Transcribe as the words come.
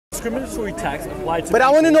discriminatory tax applied to. But I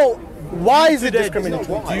want to know, why is it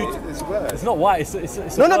discriminatory? It's not why.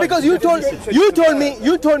 It's no, because you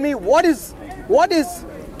told me what is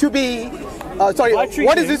to be sorry,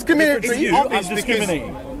 what is discriminatory? I'm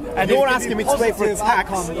discriminating. And you're asking me to pay for a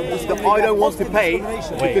tax that I don't want to pay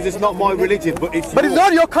because it's not my religion, but it's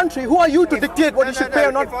not your country. Who are you to dictate what you should pay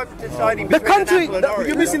or not? The country,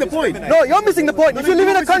 you're missing the point. No, you're missing the point. If you live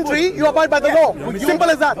in a country, you abide by the law. Simple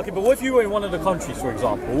as that. Okay, but what if you were in one of the countries, for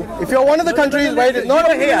example? If you're one of the countries where it is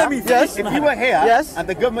not here, yes. If you were here, and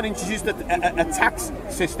the government introduced a tax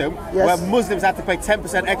system where Muslims had to pay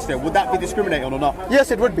 10% extra, would that be discriminating or not?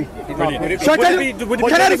 Yes, it would be. Brilliant.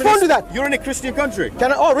 Can I respond to that? You're in a Christian country.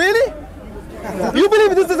 Really? You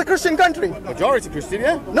believe this is a Christian country? Majority Christian,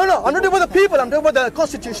 yeah? No, I'm not talking about the people, I'm talking about the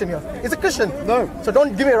constitution here. It's a Christian. No. So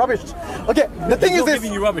don't give me rubbish. Okay, the thing is this.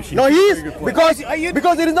 Giving you rubbish. No, he is,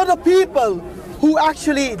 because it is not the people who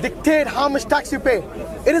actually dictate how much tax you pay.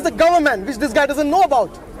 It is the government, which this guy doesn't know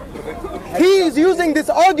about. He is using this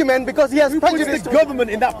argument because he has prejudiced the government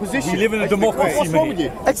in that position. We live in a democracy. What's wrong with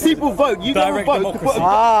you? People vote. You don't vote.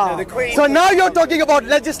 So now you're talking about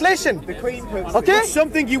legislation. The Queen. Okay. It's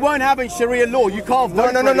something you won't have in Sharia law. You can't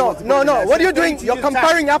vote. No. What are you doing? You're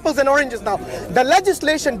comparing apples and oranges now. The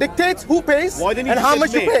legislation dictates who pays and how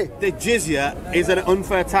much you pay. The Jazya is an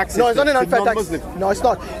unfair tax system. No, it's not an unfair tax. No, it's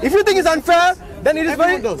not. If you think it's unfair, then it is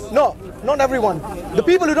everyone does. No, not everyone. The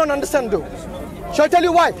people who don't understand do. Shall I tell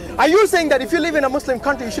you why? Are you saying that if you live in a Muslim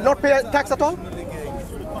country, you should not pay tax at all?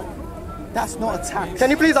 That's not a tax. Can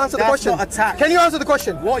you please answer the question? That's not a tax. Can you answer the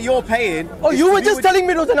question? What you're paying... Oh, you were just telling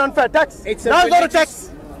me it was an unfair tax. It's not a tax.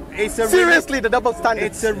 Seriously, the double standard.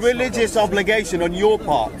 It's a religious obligation on your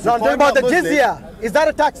part. No, I'm talking about the Jizya. Is that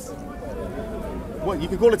a tax? What, you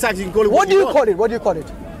can call it tax, you can call it what do you call it? What do you call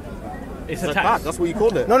it? It's a tax. That's what you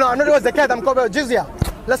call it. No, I'm not about zakat, I'm calling it Jizya.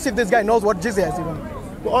 Let's see if this guy knows what Jizya is even.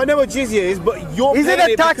 Well, I know what Jizya is, but you're Is it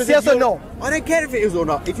a tax, yes or no? I don't care if it is or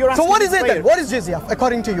not. If you're asking so what is it then? What is Jizya,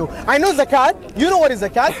 according to you? I know zakat, you know what is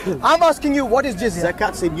zakat. I'm asking you, what is Jizya?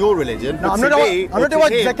 Zakat's in your religion. No, I'm not talking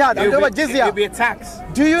about zakat, I'm talking about Jizya. It would be a tax.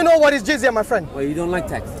 Do you know what is Jizya, my friend? Well, you don't like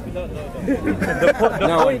tax.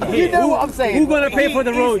 No, you know what I'm saying. Who's going to pay for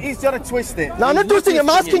the road? He's trying to twist it. No, I'm not twisting, I'm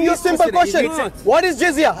asking you a simple question. What is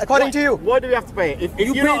Jizya, according to you? Why do we have to pay it?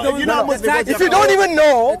 If you don't even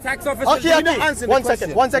know... Okay,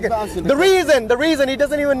 one second. The reason he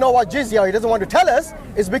doesn't even know what Jizya, he doesn't want to tell us,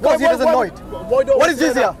 is because he doesn't know it. What is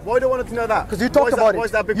Jizya? Why do I want to know that? Because you talked about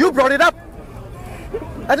it. You brought it up.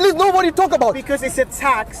 At least nobody talk about. Because it's a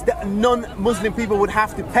tax that non-Muslim people would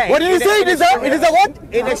have to pay. What did he say? It is a what?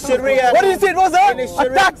 In a Sharia. What did he say? It was a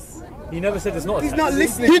tax. He never said it's not a tax. He's not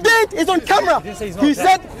listening. He did. It's on camera. He said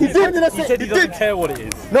he did. He said he doesn't care what it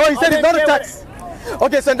is. No, he said it's not a tax.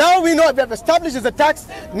 Okay, so now we know we have established it's a tax.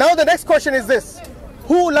 Now the next question is this: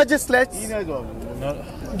 who legislates?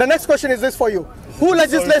 The next question is this for you: who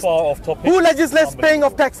legislates? Who legislates paying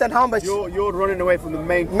of tax and how much? You're running away from the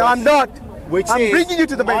main question. No, I'm not. I'm bringing you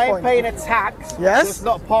to the main point. I'm paying a tax. Yes. It's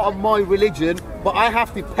not part of my religion, but I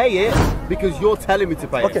have to pay it because you're telling me to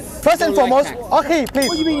pay it. Okay. First and foremost, okay, please.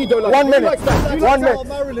 What do you mean you don't like 1 minute. 1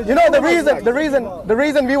 minute. You know the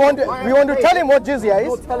reason we want to tell him what Jizya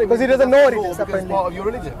is because he doesn't know what it is. It's part of your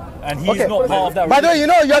religion. And he's not part of that religion. By the way, you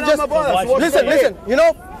know you have just listen. You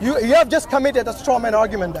know you have just committed a straw man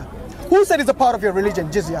argument there. Who said it's a part of your religion,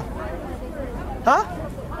 Jizya? Huh?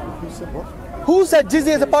 Who said what? Who said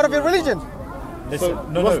Jizya is a part of your religion?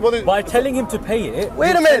 Listen, no. By telling him to pay it.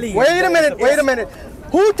 Wait a minute.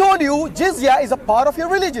 Who told you Jizya is a part of your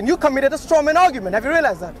religion? You committed a straw man argument. Have you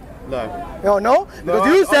realized that? No. No? Because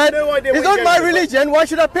you said, it's not my religion, why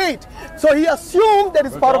should I pay it? So he assumed that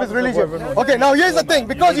it's part of his religion. Okay, now here's the thing,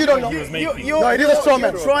 because you don't know. No, it is a straw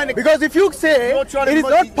man. Because if you say, it is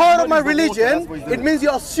not part of my religion, it means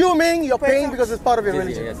you're assuming you're paying because it's part of your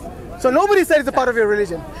religion. So nobody said it's a part of your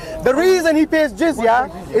religion. The reason he pays Jizya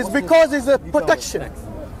is because it's a protection.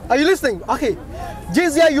 Are you listening? Okay.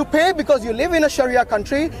 Jizya you pay because you live in a Sharia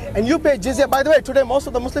country and you pay Jizya. By the way, today most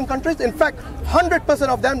of the Muslim countries, in fact, 100%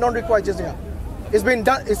 of them don't require Jizya. It's been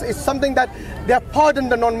done. It's something that they have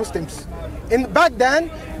pardoned the non-Muslims. Back then,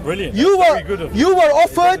 brilliant. You were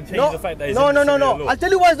offered. No. I'll tell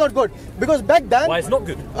you why it's not good. Because back then. Why it's not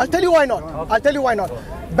good? I'll tell you why not.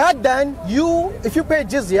 Back then, if you pay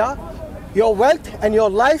Jizya, your wealth and your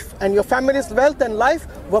life and your family's wealth and life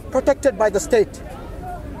were protected by the state.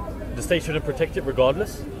 The state shouldn't protect it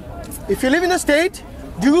regardless? If you live in a state,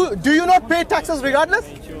 do you not pay taxes regardless?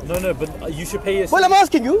 No, but you should pay it. Well, I'm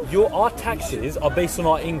asking you. Our taxes are based on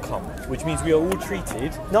our income, which means we are all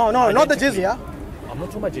treated. No, not the Jizya. I'm not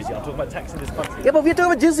talking about jizya. I'm talking about tax in this country. Yeah, but we're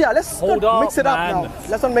talking about jizya. Let's not mix it up man. now.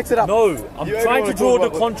 Let's not mix it up. No, I'm trying to draw the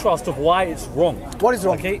contrast of why it's wrong. What is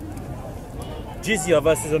wrong? Okay, jizya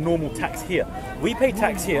versus a normal tax here. We pay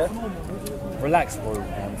tax here. Relax, bro.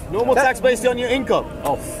 Normal tax based on your income.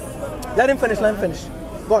 Oh, let him finish. Let him finish.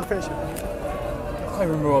 Go on, finish it. I can't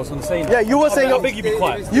remember what I was going to say. Yeah, you were saying. I beg you be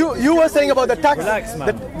quiet. You were saying about the tax. Relax,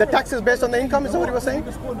 man. The tax is based on the income. Is that what you were saying?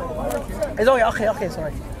 It's okay,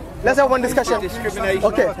 sorry. Let's have one discussion. Discrimination.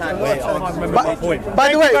 Okay. Wait, I can't remember my point.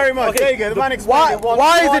 By the way, very much. Okay, there you go. The man explained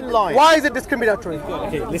why is it discriminatory?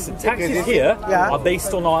 Okay, listen, taxes here are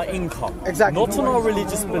based on our income. Exactly. Not on our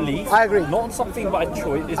religious belief. I agree. Not on something by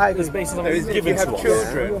choice. It's based on something given to us.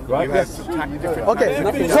 children, right?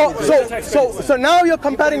 Okay. So now you're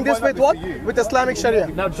comparing this with what? With Islamic Sharia.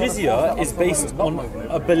 Now jizya is based on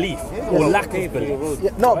a belief or lack of belief.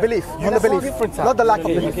 Yeah, no, belief. On the belief. Not the lack of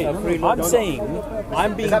belief. Okay. I'm saying,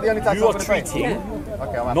 you are treating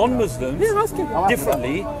non-Muslims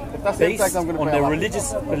differently based on their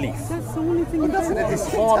religious belief. You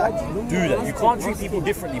can't do that. You can't treat people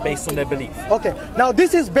differently based on their belief. Okay. Now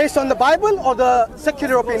this is based on the Bible or the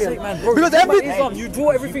secular opinion? Because Islam, you draw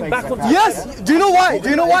everything back on. Yes. Do you know why? Do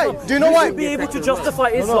you know why? Do you know why? You should be able to justify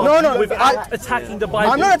Islam without attacking the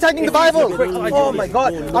Bible. I'm not attacking the Bible. Oh my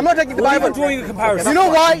God. I'm not attacking the Bible. Even drawing a comparison. You know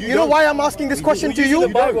why? You know why I'm asking this question to you?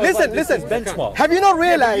 Listen. Have you not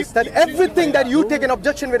realized that everything that you take an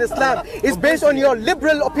objection with Islam is based on your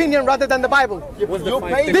liberal opinion rather than the Bible?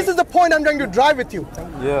 This is the point I'm trying to drive with you.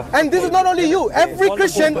 Yeah. And this is not only you. Every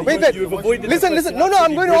Christian. Wait. Listen. No.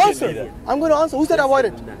 I'm going to answer. Who said I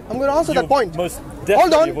avoided? I'm going to answer that point.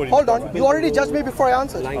 Hold on. You already judged me before I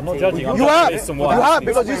answered. I'm not judging. You have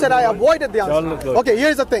because you said I avoided the answer. Okay,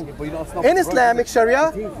 here's the thing. In Islamic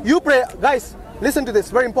Sharia, you pray. Guys, listen to this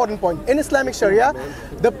very important point. In Islamic Sharia,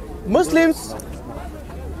 the Muslims.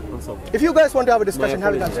 If you guys want to have a discussion,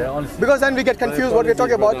 have it. Because then we get confused what we're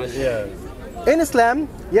talking about. In Islam,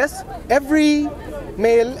 yes, every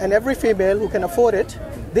male and every female who can afford it,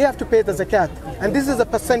 they have to pay the zakat. And this is a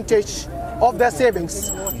percentage of their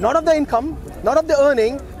savings. Not of the income, not of the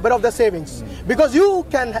earning, but of the savings. Because you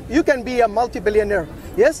can be a multi-billionaire.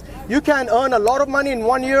 Yes, you can earn a lot of money in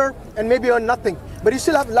 1 year and maybe earn nothing. But you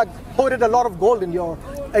still have like hoarded a lot of gold in your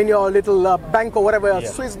little bank or whatever,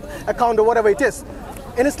 Swiss account or whatever it is.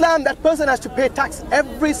 In Islam, that person has to pay tax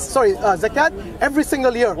zakat every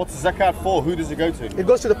single year. What's zakat for? Who does it go to? It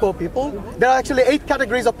goes to the poor people. There are actually 8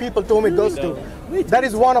 categories of people to whom it goes to. That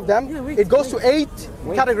is one of them. It goes to 8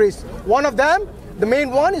 categories. One of them, the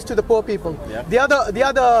main one, is to the poor people. Yeah. The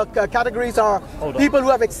other categories are people who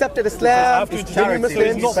have accepted Islam, Muslims.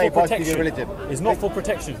 It's not for protection. It's not for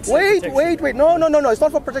protection. Wait. No. It's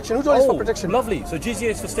not for protection. Who told you it's for protection? Lovely. So jizya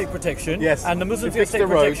is for state protection. Yes. And the Muslims get state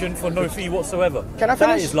protection for no fee whatsoever. Can I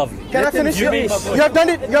finish? That is lovely. Can I finish? You have done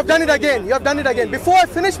it. You have done it again. Before I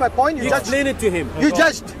finish my point, you judged. Explain it to him. You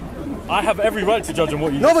judged. I have every right to judge on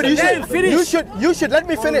what you No, but said. you should let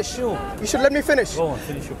me finish. You should let me finish. Go on,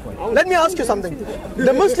 finish your point. Let me ask you something.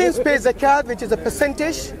 The Muslims pay zakat, which is a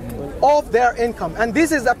percentage of their income, and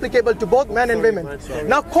this is applicable to both men and women.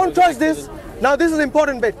 Now contrast this. Now this is an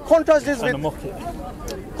important bit. Contrast this with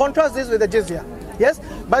the jizya. Yes.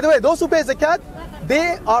 By the way, those who pay zakat,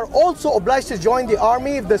 they are also obliged to join the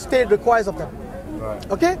army if the state requires of them.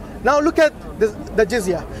 Right. Okay. Now look at the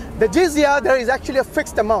jizya. The jizya, there is actually a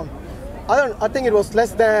fixed amount. I think it was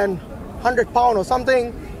less than £100 or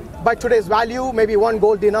something by today's value, maybe 1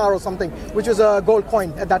 gold dinar or something, which was a gold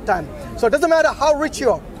coin at that time. So it doesn't matter how rich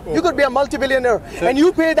you are. You could be a multi-billionaire and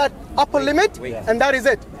you pay that upper limit and that is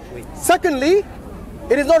it. Secondly,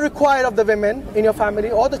 it is not required of the women in your family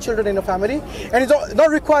or the children in your family, and it's not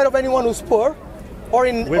required of anyone who's poor.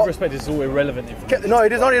 With respect, it's all irrelevant information. No,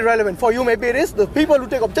 it is not irrelevant. For you, maybe it is. The people who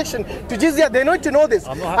take objection to jizya, they need to know this.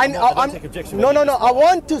 I don't take objection. No. I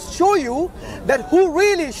want to show you that who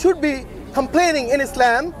really should be complaining in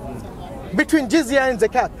Islam between jizya and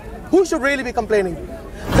zakat. Who should really be complaining?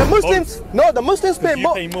 The Muslims. No, the Muslims pay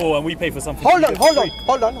more. You pay more, and we pay for something. Hold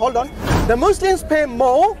on. The Muslims pay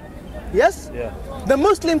more. Yes. Yeah. The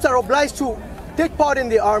Muslims are obliged to take part in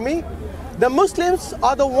the army. The Muslims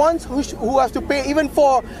are the ones who have to pay even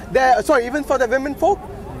for the women folk,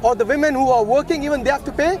 or the women who are working, even they have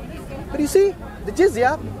to pay. But you see, the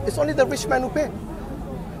jizya is only the rich men who pay.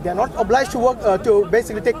 They are not obliged to work to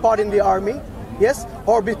basically take part in the army, yes,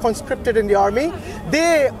 or be conscripted in the army.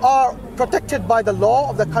 They are protected by the law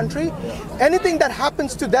of the country. Anything that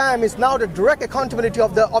happens to them is now the direct accountability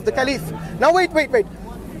of the caliph. Now wait.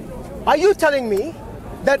 Are you telling me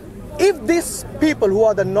that if these people who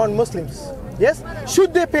are the non-Muslims, Yes?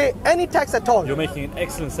 Should they pay any tax at all? You're making an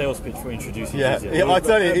excellent sales pitch for introducing Yeah, jizya. I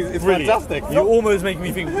tell you, it's fantastic. You're almost making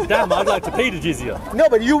me think, damn, I'd like to pay the jizya. No,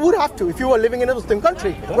 but you would have to if you were living in a Muslim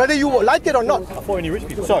country, whether you like it or not. I thought any rich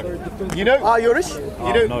people. So, you know, Are you rich?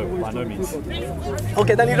 No, by no means.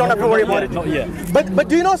 Okay, then you don't have to worry about it. Not yet. But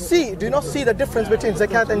do you not see the difference between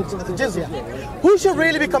zakat and jizya? Who should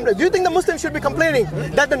really be complaining? Do you think the Muslims should be complaining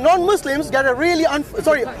that the non-Muslims get a really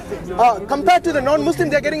compared to the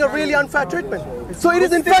non-Muslims, they're getting a really unfair treatment? So it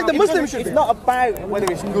is in fact the Muslims should. It's not about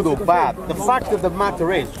whether it's good or bad. The fact of the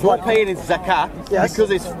matter is, you're paying his zakat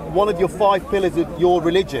because it's one of your 5 pillars of your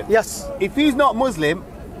religion. Yes. If he's not Muslim,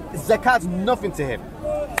 zakat's nothing to him.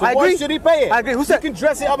 So I why agree. should he pay it? I agree. Who said? You can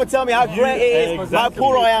dress it up and tell me how great it is, how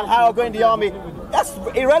poor I am, how I go in the army. That's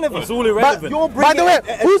irrelevant. It's all irrelevant. By the way,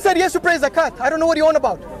 who said he has to pay zakat? I don't know what you're on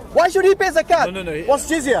about. Why should he pay zakat? No. What's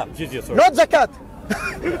jizya? Jizya, sorry. Not zakat.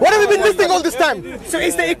 What have we been listening all this time? So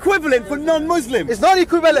it's the equivalent for non-Muslims. It's not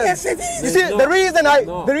equivalent. Yes, it is. You see, the reason I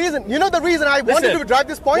wanted to drive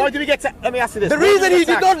this point. Why did we get to, let me ask you this. The reason he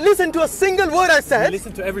did not listen to a single word I said.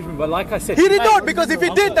 Listen to everything, but like I said, He did not, because if he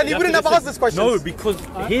did, then he wouldn't have asked this question. No, because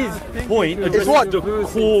his point is what? the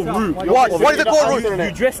core root. What is the core root?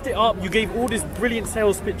 You dressed it up, you gave all this brilliant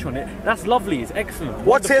sales pitch on it. That's lovely, it's excellent.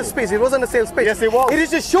 What sales pitch? It wasn't a sales pitch. Yes, it was. It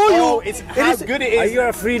is to show you. It's how good it is. Are you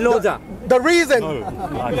a freeloader? The reason.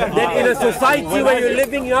 Then in a society where you're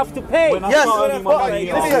living, you have to pay. Yes. The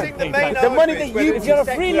money that you... If you're a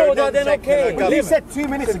freeloader, then okay. You said 2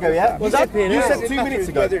 minutes ago, yeah? You said 2 minutes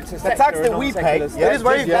ago. The tax that we pay, It is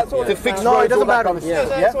very to fix No, it roads, doesn't all that matter. kind of stuff,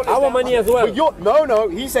 yeah? Our money as well. But no,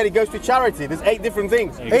 he said it goes to charity. There's 8 different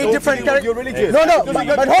things. 8 different You're religious. No, Doesn't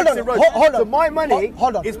go but to hold fix on, the roads. hold on. So my money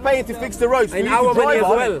Hold on. is paying to fix the roads. And for you our to money drive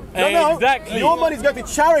as on. well. No, Exactly. your money's going to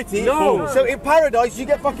charity. No. So in paradise, you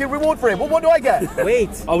get fucking reward for it. Well, what do I get? Wait.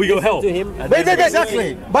 Oh, we go hell. To him. Wait,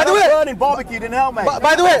 exactly. By the way, burning barbecued in hell, mate.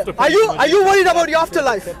 by the way, are you worried about your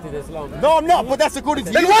afterlife? No, I'm not, but that's according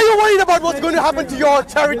to Then you. why are you worried about what's going to happen to your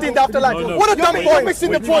charity in the afterlife? No, What a dumb You're point.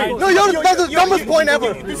 missing the point. No, that's the dumbest point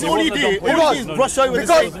ever. That's all you did. It was. Brush over the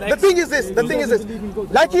Because stage. the thing is this,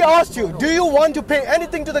 like he asked you, do you want to pay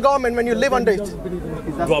anything to the government when you live under it?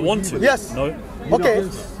 Do I want to? Yes. No. Okay,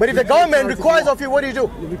 but if the government requires of you, what do you do?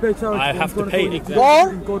 I have to pay it.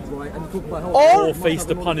 Or face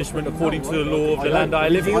the punishment according to the law of the land I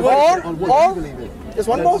live in. or there's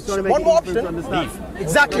one more option.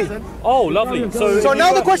 Exactly. Oh, lovely. So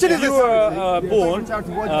now the question is if you this. were born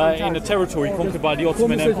in a territory conquered by the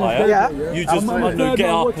Ottoman Empire, Yeah. you just get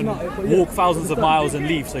up and walk thousands of miles and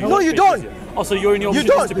leave. So No, you don't. Oh, so you're in your You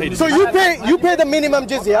option to pay don't. the So you pay the minimum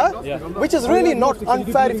jizya, Yeah. which is really not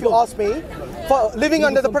unfair if you ask me, for living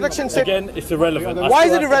under the protection state. Again, it's irrelevant. Why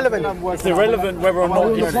is it irrelevant? It's irrelevant whether or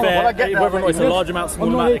not it's fair, whether or not it's a large amount, small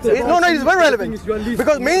amount, etc. No, it's very relevant.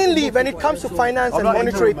 Because mainly when it comes to finance and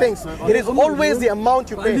monetary things, it is always the amount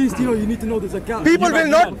you pay. you need to know there's a gap. People will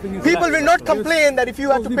not complain that if you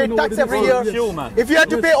have to pay tax every year, Chill, man. if you have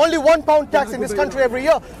to pay only £1 tax in this country every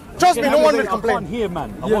year, trust me, no one will I can't complain. hear,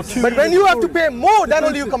 man. I want But when you have to pay more, then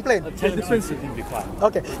only you complain.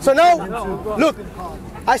 Okay, so now, look,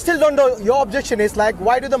 I still don't know, your objection is like,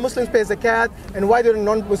 why do the Muslims pay zakat and why do the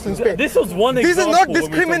non-Muslims pay? This was one This is example not when we talk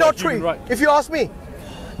about discriminatory, human rights. if you ask me.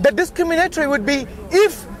 The discriminatory would be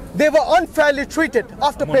if they were unfairly treated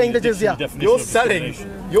after paying the jizya.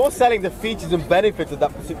 You're selling the features and benefits of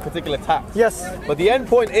that particular tax. Yes. But the end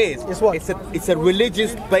point is, Is what? it's a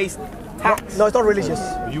religious-based tax. No, it's not religious.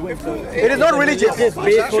 It is not religious. It is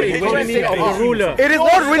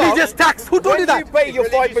not religious tax. Who told you that? You pay your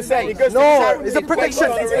 5%. It goes to No, charity. it's a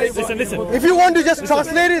protection. Listen. If you want to just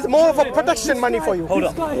translate it, it's more of a protection money for you. Hold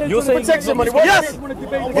up. You're saying Protection money. Yes. If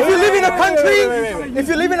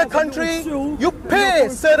you live in a country, you pay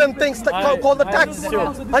certain things called the tax,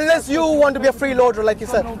 unless you want to be a freeloader, like you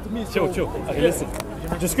said. Chill. Okay, listen.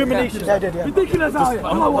 Discrimination. Yeah, I did, yeah. Ridiculous.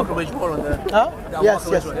 Yes.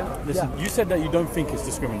 Listen, you said that you don't think it's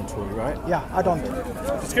discriminatory, right? Yeah, I don't.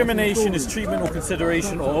 Discrimination is treatment or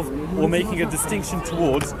consideration of, or making a distinction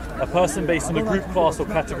towards, a person based on a group, class, or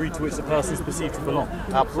category to which the person is perceived to belong.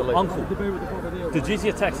 Absolutely. Uncle, the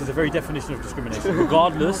jizya tax is the very definition of discrimination,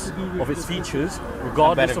 regardless of its features,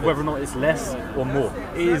 regardless of whether or not it's less or more.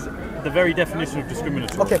 It is the very definition of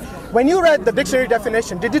discriminatory. Okay, when you read the dictionary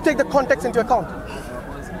definition, did you take the context into account?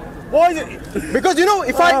 Why is it? Because you know,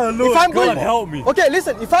 if I'm going, God help me. Okay,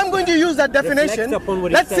 listen. If I'm going to use that definition,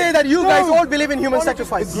 let's say that you guys all believe in human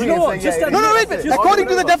sacrifice. You know what? No, wait. According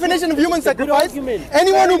to the definition of human sacrifice,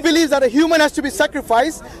 anyone who believes that a human has to be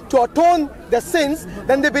sacrificed to atone their sins,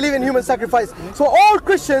 then they believe in human sacrifice. So all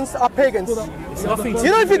Christians are pagans. It's nothing to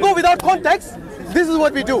You know, if you go without context, this is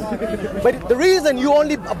what we do. But the reason you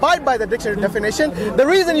only abide by the dictionary definition, the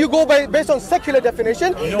reason you go based on secular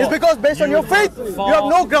definition is because based on your faith, you have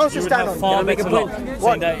no grounds to stand on. Can I make a point?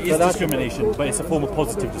 Saying that is discrimination, but it's a form of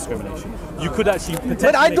positive discrimination. You could actually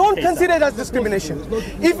potentially. But I don't consider it as discrimination.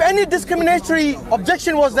 If any discriminatory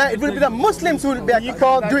objection was there, it will be the Muslims who will be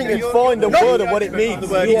doing it. Find the word of what it means.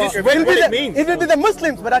 It will be the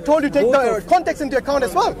Muslims, but I told you take the context into account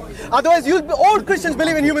as well. Otherwise, all Christians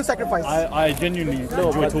believe in human sacrifice. I genuinely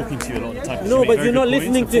enjoy talking to you a lot of the time. No, but you're not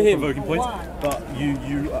listening to him. Points, but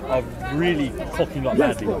you are really cocking up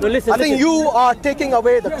badly. No, listen, I think you are taking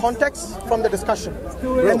away the context from the discussion,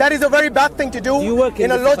 and that is a very bad thing to do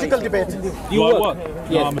in a logical debate. Do I work?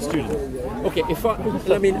 Yes. No, I'm a student. Okay,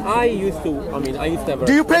 I used to have.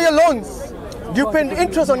 Do you pay your loans? Do you pay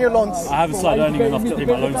interest on your loans? I haven't started earning enough to pay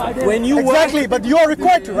my loans off. When you exactly, but you are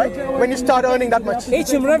required to, right? When you start earning that much.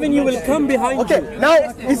 HM revenue will come behind you. Okay, now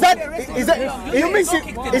it's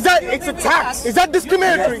a tax. Is that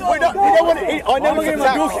discriminatory? If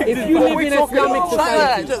you live in Islamic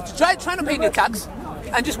society, try to pay the tax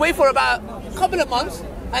and just wait for about a couple of months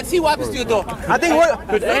and see what happens to your door. I think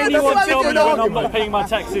could anyone tell me when I'm not paying my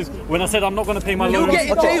taxes when I said I'm not going to pay my loans? You get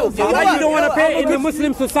in jail. You don't want to pay in the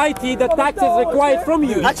Muslim society. The tax is required from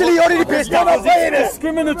you. Actually, you already paid. You're not paying it.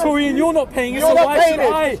 Discriminatory, and you're not paying it. You're so not paying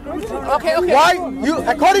it. Okay. Why you?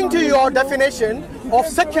 According to your definition of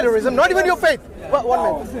secularism, not even your faith. Well,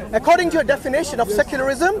 1 minute. According to your definition of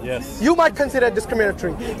secularism, you might consider it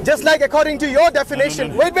discriminatory. Just like according to your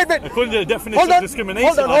definition. Wait. According to the definition of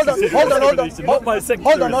discrimination,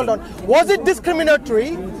 Hold on. Was it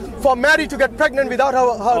discriminatory for Mary to get pregnant without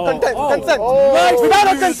her consent? Without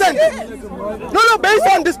her consent. No, based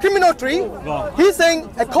on discriminatory, he's saying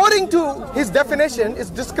according to his definition, it's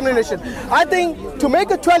discrimination. I think to make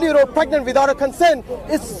a 12-year-old pregnant without her consent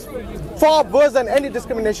is far worse than any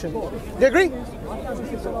discrimination. Do you agree? Do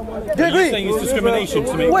you agree? Saying it's discrimination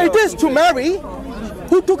to me. Well, it is to Mary.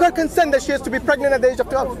 Who took her consent that she has to be pregnant at the age of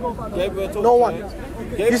 12? No one.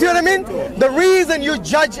 You see what I mean? The reason you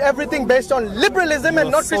judge everything based on liberalism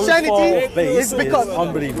and not Christianity is because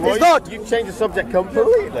it's not. You changed the subject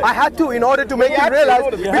completely. I had to in order to make you realize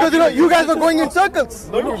because you guys were going in circles.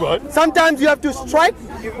 Sometimes you have to strike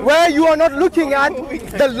where you are not looking at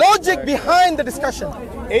the logic behind the discussion.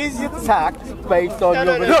 Is your tax based on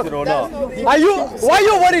your religion or not? Why are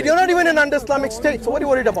you worried? You're not even in an Islamic state, so what are you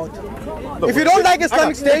worried about? If you don't like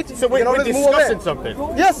Islamic State, so we're discussing something.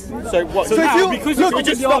 Yes. So what? So if you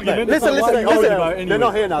listen. They're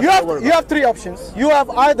not here now. You have three options. You have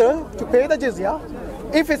either to pay the jizya,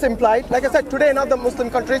 if it's implied. Like I said, today in other Muslim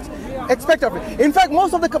countries expect of it. In fact,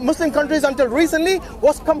 most of the Muslim countries until recently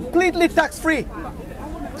was completely tax-free.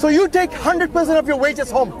 So you take 100% of your wages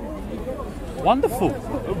home. Wonderful.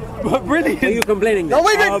 Brilliant. Are you complaining? No,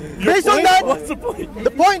 wait. Based on that, what's the point?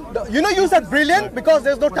 The point, you said brilliant because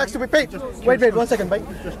there's no tax to be paid. Wait, 1 second, bhai.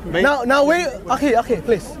 Now wait, okay,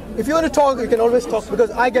 please. If you want to talk, you can always talk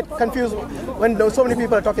because I get confused when so many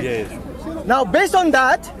people are talking. Now, based on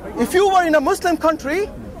that, if you were in a Muslim country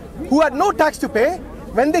who had no tax to pay,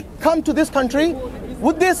 when they come to this country,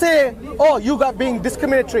 would they say, oh, you got being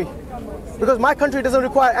discriminatory? Because my country doesn't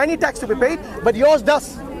require any tax to be paid, but yours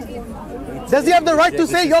does. Does he have the right to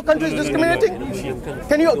say your country is discriminating?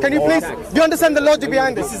 Can you please, do you understand the logic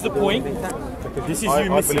behind this? This is the point. This is you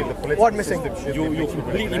missing. What missing? You're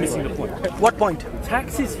completely missing the point. What point?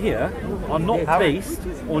 Taxes here are not based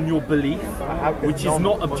on your belief, which is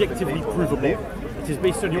not objectively provable. It is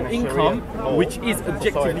based on your income, which is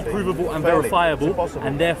objectively provable and verifiable,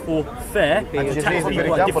 and therefore fair, and to tax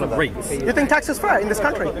people at different rates. You think tax is fair in this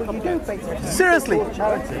country? Seriously?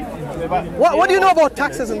 What do you know about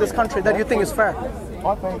taxes in this country that you think is fair?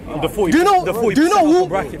 Do you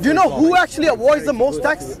know who actually avoids the most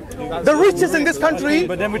tax? The richest in this country,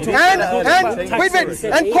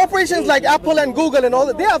 and corporations like Apple and Google and all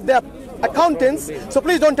that, they have their accountants, so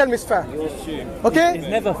please don't tell me it's fair. Okay? It's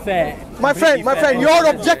never fair. My friend, your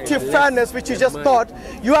objective fairness, which you just thought,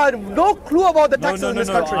 you have no clue about the taxes in this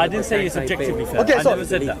country. I didn't say it's objectively fair. Okay, I never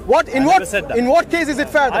said that. In what case is it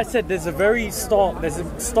fair then? I said there's a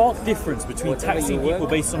stark difference between taxing people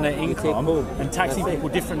based on their income and taxing people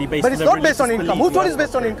differently based on their But it's not based on income. Who told you it's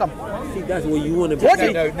based on income? See, that's what you want to be.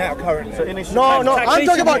 Now currently. No, I'm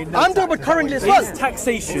talking about currently as well. Is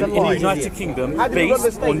taxation in the United Kingdom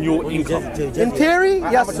based on your income? In theory,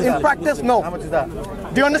 yes. In practice, no. How much is that?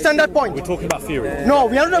 Do you understand that point? We're talking about theory. No,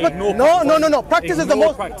 we are not. No. Practice is the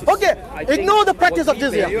most. Practice. Okay, ignore the practice of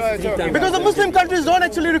jizya because the Muslim countries don't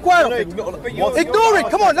actually require it. Ignore it.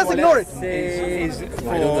 Come on, let's ignore it. Is for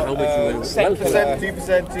 10%,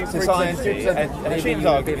 2%, 2%. Hashim's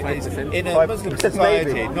argument is in a Muslim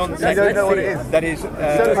society, non-sect, that is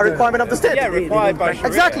a requirement of the state. Yeah, required by Sharia.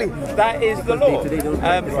 Exactly. That is the law.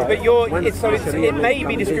 But it may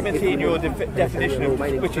be discriminatory in your definition of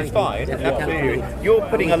which is fine. Absolutely. You're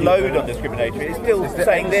putting a load on discriminatory. It's still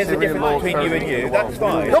saying there's a difference between you and you. That's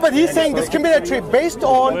fine. No, but he's saying discriminatory based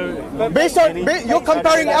on you're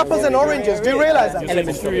comparing apples and oranges. Do you realize that?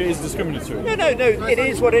 Sharia is discriminatory. No. It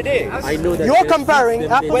is what it is. I know that You're comparing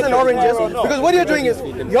apples and oranges because what you're doing is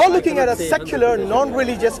you're looking at a secular,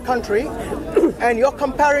 non-religious country and you're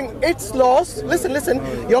comparing its laws. Listen.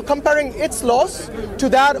 You're comparing its laws to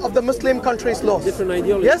that of the Muslim country's laws. Different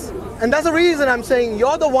ideology. Yes? And that's the reason I'm saying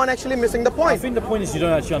you're the one actually missing the point. I think the point is you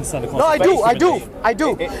don't actually understand the No, concept. I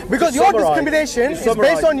do. Because your discrimination is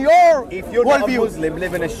based on your If you're not a worldview. Muslim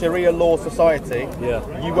living in a Sharia law society,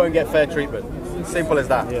 you won't get fair treatment. Simple as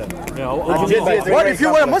that. What if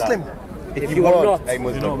you were a Muslim? If you were not a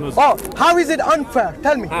Muslim. Oh, how is it unfair?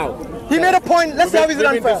 Tell me. How? He made a point. Let's see how is it We've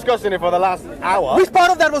been unfair. discussing it for the last hour. Which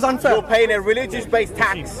part of that was unfair? You're paying a religious-based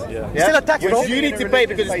tax. Still a tax, bro. Which you need to pay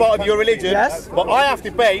because it's part of your religion. Yes. But I have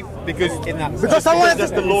to pay because someone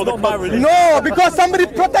that's the law. No, because somebody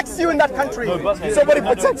protects you in that country. Somebody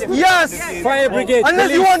protects you. Yes. Fire brigade.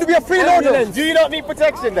 Unless you want to be a freeloader. Do you not need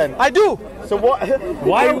protection then? I do. So what?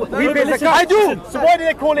 Why? I do. So why do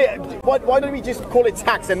they call it? Why don't we just call it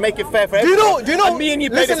tax and make it fair for everyone? Do you know? And me and you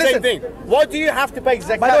pay the same thing. Why do you have to pay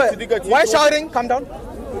zakat By the to go way, to? why shouting? Calm down.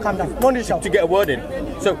 Don't you shout. To get a word in.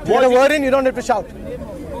 So To get a word in, you don't have to shout.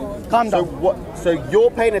 Calm down. So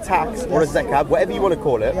you're paying a tax or a zakat, whatever you want to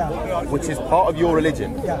call it, which is part of your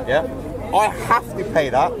religion. Yeah. I have to pay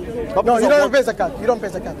that. No, you don't pay zakat. You don't pay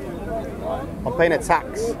zakat. I'm paying a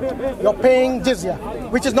tax. You're paying jizya,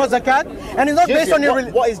 which is not zakat, and it's not based on your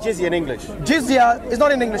religion. What is jizya in English? Jizya is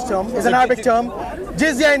not an English term, it's an Arabic term.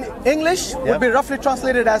 Jizya in English would be roughly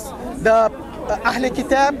translated as the Ahl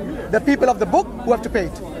Kitab, the people of the book who have to pay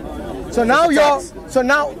it. So now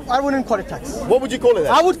I wouldn't call it tax. What would you call it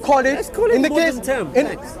then? I would call it, in the case,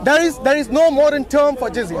 there is no modern term for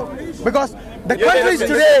jizya, because the countries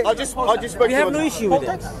today. I just spoke We have no issue with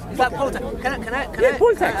it. Is that poll tax? Can I?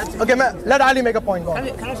 Poll tax. Okay, man, let Ali make a point. Go on.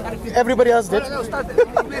 Can I just add a few? Everybody else did. No, start there.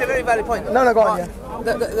 You made a very valid point. No, go on.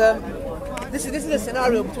 Yeah. This is a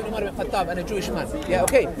scenario between Umar ibn Khattab and a Jewish man. Yeah,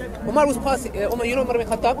 okay. Umar was passing. Umar, you know Umar ibn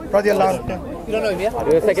Khattab? Radiallahu anhu. You don't know him, yeah?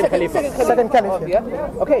 The second Khalifa. Second Caliph.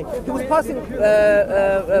 Yeah. Okay. He was passing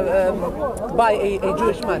by a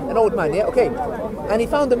Jewish man, an old man. Yeah. Okay. And he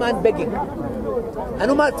found the man begging. And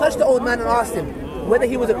Umar touched the old man and asked him whether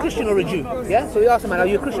he was a Christian or a Jew. Yeah. So he asked the man, "Are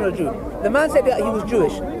you a Christian or a Jew?" The man said that he was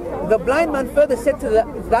Jewish. The blind man further said to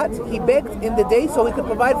that he begged in the day so he could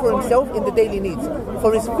provide for himself in the daily needs,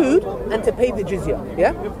 for his food and to pay the jizya.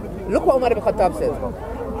 Yeah? Look what Umar ibn Khattab says.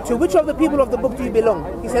 To which of the people of the book do you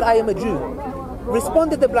belong? He said, I am a Jew.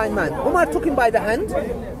 Responded the blind man. Umar took him by the hand,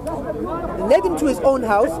 led him to his own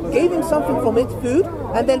house, gave him something from it, food,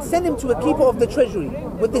 and then sent him to a keeper of the treasury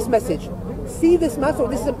with this message. See this man, so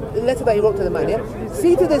this is a letter that he wrote to the man, yeah?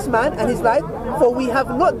 See to this man and his life, for we have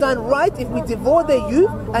not done right if we devour their youth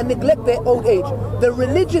and neglect their old age. The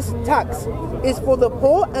religious tax is for the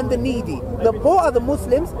poor and the needy. The poor are the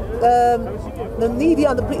Muslims, the needy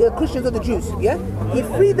are the Christians or the Jews, yeah? He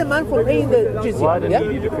freed the man from paying the jizya. Why the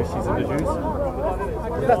needy, the Christians and the Jews?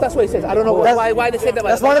 That's what he says. I don't know why they said that.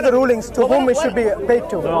 That's one of the rulings to whom it should be paid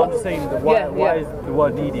to. No, I'm saying why is the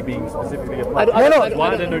word needy being specifically applied?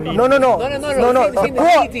 Why are there no needy? No. The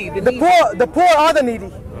poor are the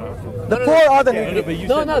needy. The poor are the needy.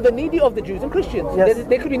 The needy of the Jews and Christians. Yes.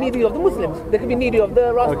 They could be needy of the Muslims. They could be needy of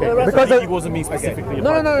the Rasta. Because needy wasn't being specifically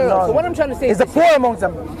applied. No. So what I'm trying to say is the poor amongst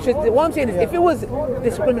them. What I'm saying is, if it was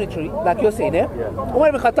discriminatory, like you're saying, Umar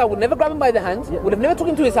ibn Khattab would never grab him by the hand, would have never took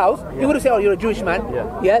him to his house. He would have said, "Oh, you're a Jewish man."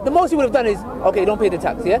 Yeah. The most he would have done is, "Okay, don't pay the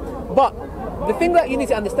tax." Yeah. But the thing that you need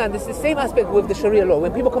to understand is the same aspect with the Sharia law.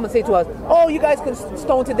 When people come and say to us, "Oh, you guys can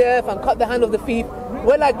stone to death and cut the hand of the thief,"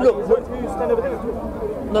 we're like, "Look."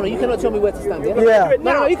 No, you cannot tell me where to stand, yeah?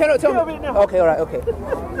 No, you cannot tell me. Okay, alright, okay.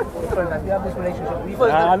 You have this relationship.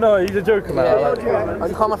 I know, he's a joker, man.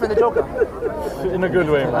 You call my friend a joker? In a good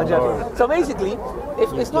way, man. So basically,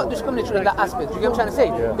 it's not discriminatory in that aspect, you get what I'm trying to say?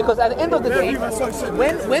 Yeah. Because at the end of the day,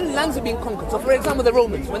 when lands are being conquered, so for example the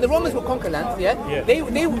Romans, when the Romans would conquer lands, they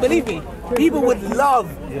believe me, people would love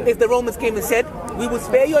if the Romans came and said, we will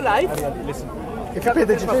spare your life, If you pay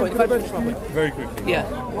the jizya. Very quickly. Yeah.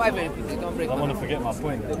 Why very quickly? Don't break. I want to forget my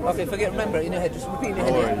point. Okay, remember in your head. Just repeat in your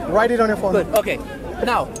head. Yeah. Write it on your phone. Good. Okay.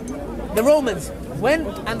 Now, the Romans,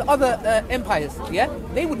 and other empires, yeah,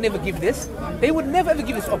 they would never give this. They would never ever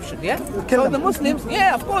give this option, yeah. Kill them. The Muslims,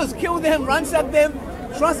 yeah, of course, kill them, ransack them.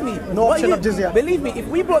 Trust me. No option of jizya. Believe me, if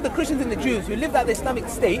we brought the Christians and the Jews who lived at the Islamic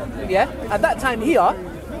State, yeah, at that time here,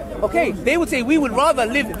 okay, they would say we would rather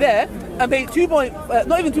live there and pay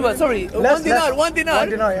not even 2 points, sorry, one dinar,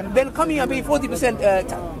 yeah. than come here and pay 40%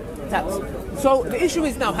 tax. So the issue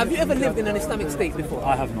is now, have you ever lived in an Islamic state before?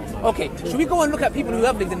 I have not. Okay, should we go and look at people who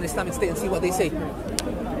have lived in an Islamic state and see what they say?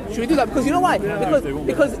 Should we do that? Because you know why?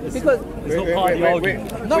 Because it's not part of the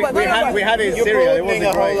argument. We had it in Syria. It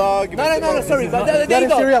wasn't great. No, sorry. But there you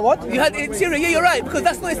go. Syria, what? You had in Syria, yeah, you're right. Because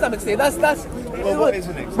that's not Islamic state. That's Well, what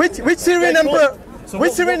isn't it? Which Syrian emperor?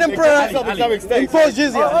 Which Syrian emperor imposed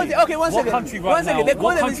jizya? Okay, one second. What country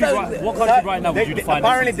right now would you define?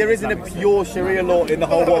 Apparently there isn't a pure Sharia law in the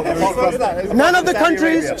whole world. None of the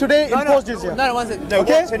countries today impose jizya. No, one second.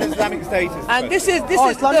 Okay. What's an Islamic state? And this is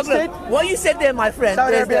Islamic State? what you said there, my friend.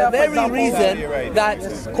 Saudi There's the Arabia, for very example. reason that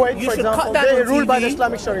Kuwait, you for should example, cut down they on rule by the TV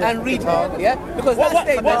Islamic Sharia. and read, yeah, because that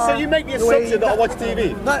statement. So you make the assumption that I watch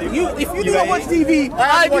TV? If you do not watch TV,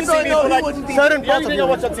 I do not know who watches TV. Certain The only thing I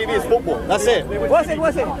watch on TV is football. That's it. What's it?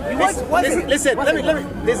 Listen, let me.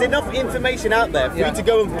 There's enough information out there for you to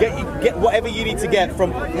go and get whatever you need to get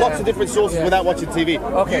from lots of different sources without watching TV.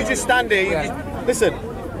 Okay. You just stand there. Listen,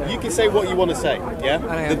 you can say what you want to say. Yeah.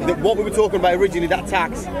 What we were talking about originally, that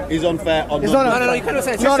tax is unfair. It's not unfair. No, you can't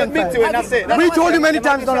say It's not Just admit unfair. to it. That's it. We told you many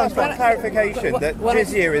times not For unfair. clarification, that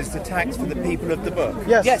jizya is the tax for the people of the book.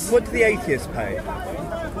 Yes. What do the atheists pay?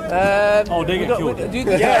 They get killed. I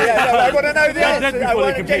want to know the answer. Dead before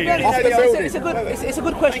they can pay. It's a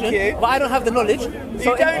good question, but I don't have the knowledge. You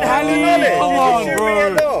don't have the knowledge. Come on, It's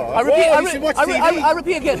Sharia bro. law. I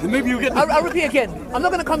repeat again. Maybe you get. I repeat again. I'm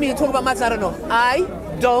not going to come here and talk about maths I don't know. I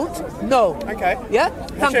don't know. Okay. Yeah?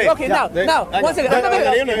 Okay, now, one second.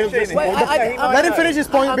 Let him finish his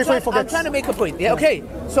point before he forgets. I'm trying to make a point. Yeah, okay.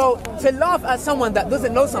 So, to laugh at someone that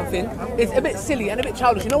doesn't know something is a bit silly and a bit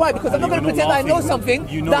childish. You know why? Because I'm not going to pretend I know something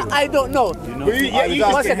that I don't know. You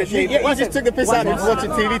just took the piss out of me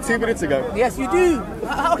watching TV 2 minutes ago. Yes, you do.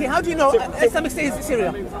 Okay, how do you know Islamic State is in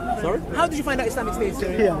Syria? Sorry? How did you find out Islamic State is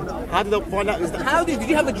Syria? How did I find out? How did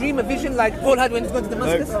you have a dream, a vision like Paul had when he was going to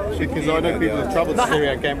Damascus? Because I know people who traveled to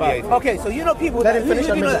Syria and came back. Okay, so you know people that... Who do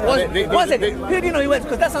you know he went?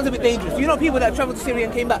 Because that sounds a bit dangerous. You know people that traveled to Syria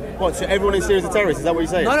and came back? What, so everyone in Syria is a terrorist? Is that what you're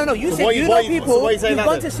saying? No. You said you know people who've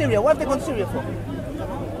gone to Syria. What have they gone to Syria for?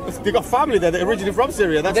 They've got family there that are originally from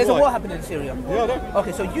Syria. That's There's why. a war happening in Syria. Yeah, I know.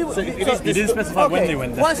 Okay, so you... They didn't specify when they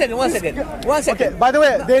went there. One second. Okay, by the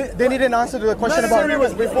way, they need an answer to the question about... Syria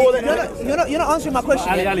was before that. You're not answering my question.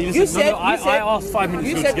 Ali, listen. I asked 5 minutes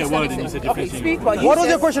ago to get word and you said you're finishing. What was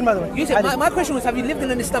your question, by the way? You said, my question was, have you lived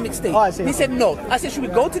in an Islamic state? Oh, I see. He said no. I said, should we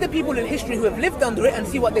go to the people in history who have lived under it and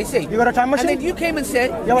see what they say? You got a time machine? And then you came and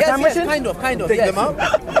said, you have a time machine? Kind of. Dig yes. them up?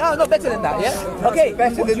 No, better than that, yeah? Okay.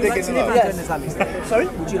 Better than digging them up. Yes. Sorry?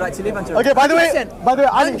 Would you like to live under? Okay, by the way,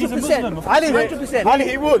 Ali, 100%. Ali,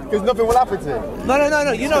 He would, because nothing will happen to him. No.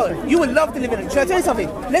 You know, you would love to live in it. Should I tell you something?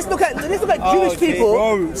 Let's look at Jewish people.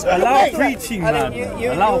 Bro, allow preaching, man.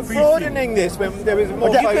 Allow You're broadening this when there is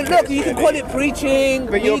more focus. You can call it preaching,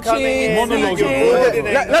 But you're coming in, teaching.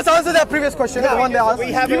 let's answer that previous question. The one they asked.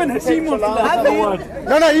 We haven't Even Hashim wants to Have know the you? word.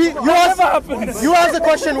 No, you asked the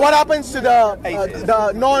question, what happens to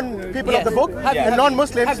the non-people of the book and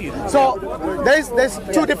non-Muslims? So there's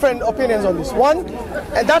two different opinions on this. One,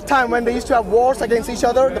 at that time when they used to have wars against each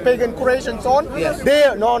other, the pagan Quraysh and so on,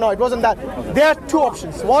 no, it wasn't that. There are two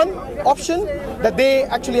options. One option, that they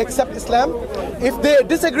actually accept Islam. If they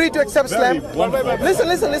disagree to accept Islam,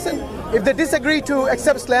 listen. If they disagree to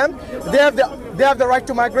accept Islam, they have the right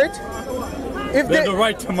to migrate. If they have the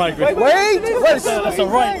right to migrate. Wait, that's a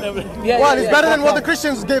right. Well, it's better than what the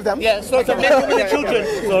Christians gave them. Yeah, so to men, women, and children.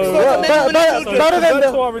 Better than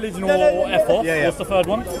the our religion or F off. What's the third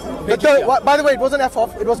one? By the way, it wasn't F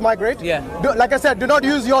off, it was migrate. Yeah. Like I said, do not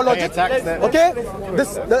use your logic. Okay?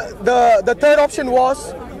 The third option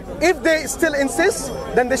was, if they still insist,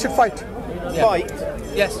 then they should fight. Fight?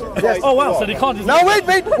 Yes. Oh wow, so they can't just... Now wait.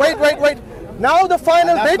 Now the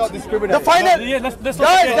final bit, guys,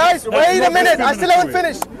 wait a minute, I still haven't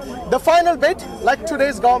finished. The final bit, like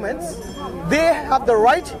today's governments, they have the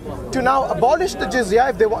right to now abolish the jizya,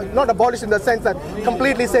 if they want, not abolish in the sense that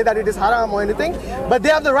completely say that it is haram or anything, but they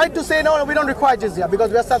have the right to say, no, we don't require jizya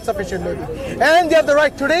because we are self-sufficient maybe. And they have the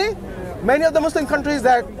right today Many of the Muslim countries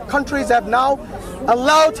have now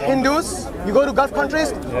allowed Hindus. You go to Gulf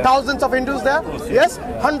countries, thousands of Hindus there. Yes,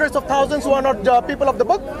 hundreds of thousands who are not people of the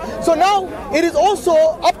book. So now it is also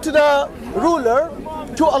up to the ruler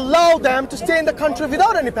to allow them to stay in the country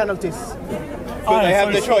without any penalties. They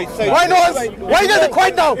have the choice. So why not? Why you guys are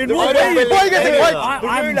quiet now? Why you guys are quiet? The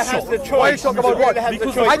ruler has the choice. Why are you shocked about what?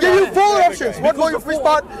 I gave you 4 options.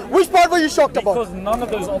 Which part were you shocked about? Because none of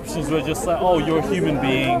those options were just like, oh, you're a human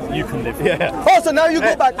being, you can live here. Oh, so now you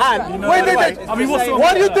go back. Wait. I mean,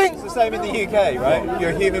 what do you think? It's the same in the UK, right? You're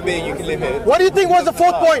a human being, you can live here. What do you think was the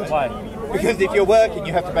 4th point? Why? Because if you're working,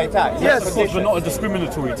 you have to pay tax. Yes. But not a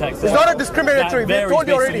discriminatory tax. It's not a discriminatory. We told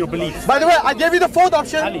you already. By the way, I gave you the 4th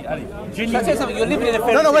option. Ali, Can I say something? You're living in a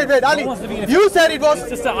fairy No, wait, Ali. You said it was.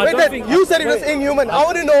 You said it was inhuman. I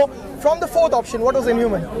want to know from the 4th option what was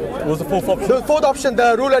inhuman. What was the 4th option? The 4th option,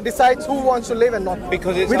 the ruler decides who wants to live and not.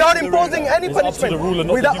 Because it's without imposing any punishment. Up to the ruler,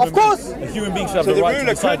 not the human of course. Being. The human being should have the right to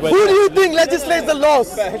decide where. Who do you think legislates the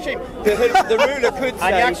laws? But Hashim, the ruler could say.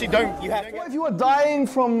 And you actually don't. What if you were dying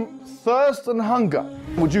from thirst and hunger?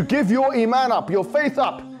 Would you give your iman up, your faith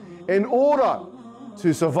up, in order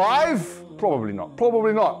to survive? Probably not.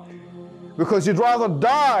 Probably not. Because you'd rather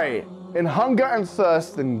die in hunger and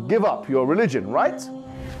thirst than give up your religion, right?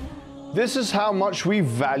 This is how much we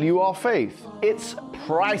value our faith. It's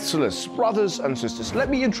priceless. Brothers and sisters, let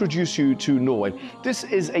me introduce you to Norway. This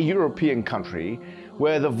is a European country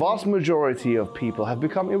where the vast majority of people have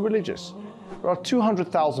become irreligious. There are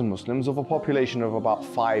 200,000 Muslims of a population of about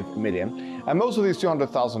 5 million, and most of these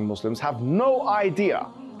 200,000 Muslims have no idea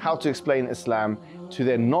how to explain Islam to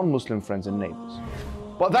their non-Muslim friends and neighbors.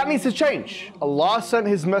 But that needs to change. Allah sent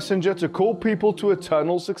His messenger to call people to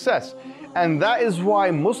eternal success. And that is why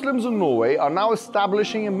Muslims in Norway are now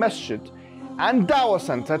establishing a masjid and Dawah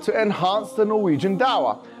center to enhance the Norwegian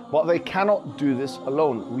Dawah. But they cannot do this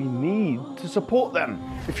alone. We need to support them.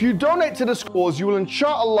 If you donate to this cause, you will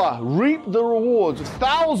inshallah reap the rewards of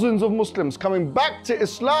thousands of Muslims coming back to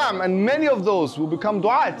Islam, and many of those will become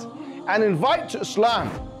du'at and invite to Islam.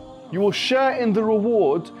 You will share in the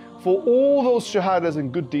reward for all those shahadas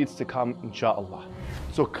and good deeds to come, inshallah.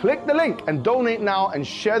 So click the link and donate now and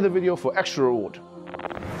share the video for extra reward.